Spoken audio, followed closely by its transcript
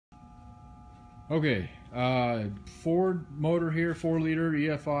Okay, Ford motor here, 4-liter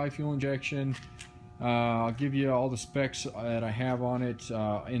EFI fuel injection. I'll give you all the specs that I have on it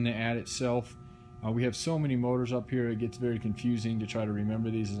in the ad itself. We have so many motors up here, it gets very confusing to try to remember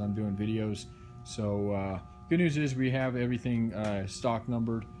these as I'm doing videos. So good news is we have everything stock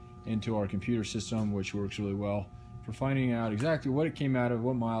numbered into our computer system, which works really well for finding out exactly what it came out of,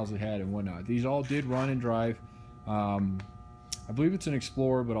 what miles it had, and whatnot. These all did run and drive. I believe it's an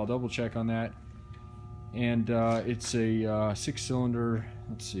Explorer, but I'll double check on that. And it's a 6-cylinder.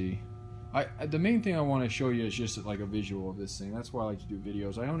 Let's see. The main thing I want to show you is just like a visual of this thing. That's why I like to do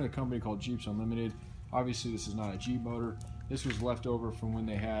videos. I own a company called Jeeps Unlimited. Obviously, this is not a Jeep motor. This was left over from when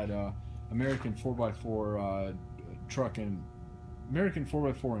they had American 4x4 truck and American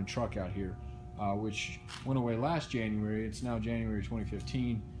 4x4 and truck out here, which went away last January. It's now January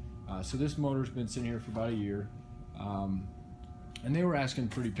 2015. So this motor's been sitting here for about a year. And they were asking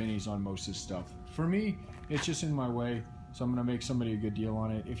pretty pennies on most of this stuff. For me, it's just in my way, so I'm going to make somebody a good deal on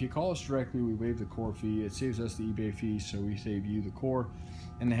it. If you call us directly, we waive the core fee. It saves us the eBay fee, so we save you the core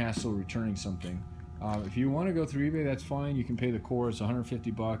and the hassle of returning something. If you want to go through eBay, that's fine. You can pay the core. It's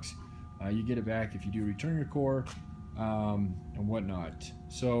 150 bucks. You get it back if you do return your core and whatnot.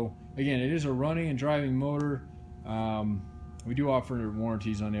 So again, it is a running and driving motor. We do offer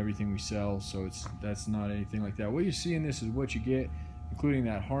warranties on everything we sell, so that's not anything like that. What you see in this is what you get, including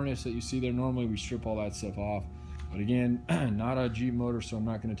that harness that you see there. Normally we strip all that stuff off, but again, not a Jeep motor, so I'm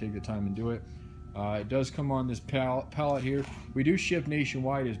not going to take the time and do it. It does come on this pallet here. We do ship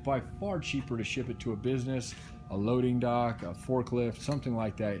nationwide. It's by far cheaper to ship it to a business, a loading dock, a forklift, something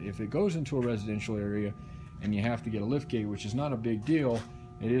like that. If it goes into a residential area and you have to get a lift gate, which is not a big deal,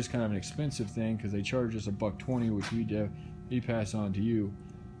 it is kind of an expensive thing because they charge us $1.20, which we pass on to you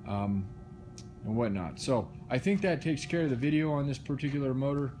and whatnot. So I think that takes care of the video on this particular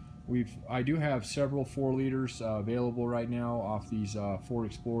motor. I do have several 4 liters available right now off these Ford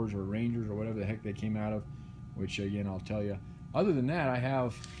Explorers or Rangers or whatever the heck they came out of, which again I'll tell you. Other than that, I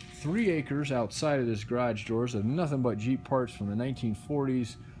have 3 acres outside of this garage doors of nothing but Jeep parts from the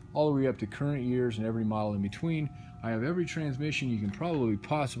 1940s all the way up to current years and every model in between. I have every transmission you can probably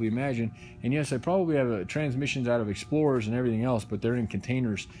possibly imagine, and yes, I probably have transmissions out of Explorers and everything else, but they're in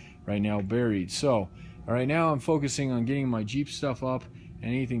containers right now buried. So right now I'm focusing on getting my Jeep stuff up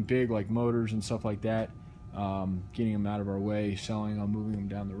and anything big like motors and stuff like that, getting them out of our way, selling them, moving them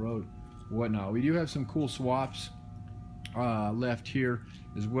down the road, whatnot. We do have some cool swaps left here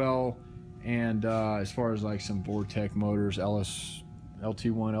as well, and as far as like some Vortec motors, LT1,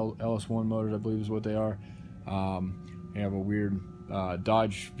 LS1 motors I believe is what they are. We have a weird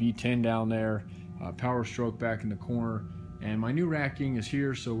Dodge V10 down there, Power Stroke back in the corner, and my new racking is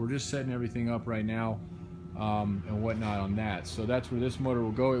here, so we're just setting everything up right now and whatnot on that. So that's where this motor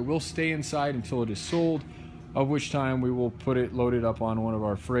will go. It will stay inside until it is sold, of which time we will put it loaded up on one of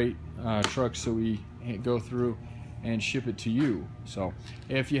our freight trucks so we go through and ship it to you. So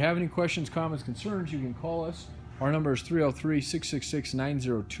if you have any questions, comments, concerns, you can call us. Our number is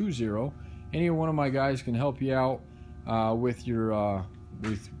 303-666-9020. Any one of my guys can help you out with your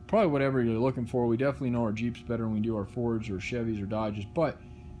with probably whatever you're looking for. We definitely know our Jeeps better than we do our Fords or Chevys or Dodges, but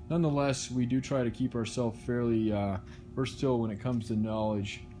nonetheless, we do try to keep ourselves fairly versatile when it comes to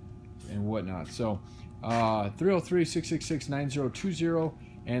knowledge and whatnot. So 303-666-9020,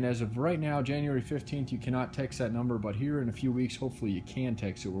 and as of right now, January 15th, you cannot text that number, but here in a few weeks, hopefully you can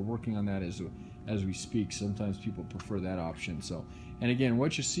text it. We're working on that as we speak. Sometimes people prefer that option. So, and again,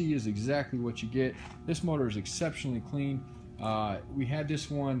 what you see is exactly what you get. This motor is exceptionally clean. We had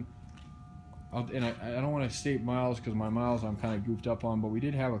this one, and I don't want to state miles because my miles I'm kind of goofed up on, but we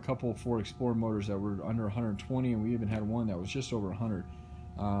did have a couple Ford Explorer motors that were under 120, and we even had one that was just over 100.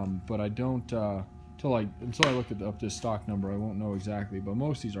 But I don't until I look up this stock number, I won't know exactly. But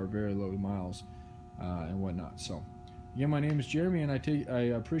most of these are very low miles and whatnot. So again, my name is Jeremy, and I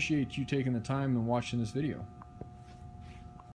appreciate you taking the time and watching this video.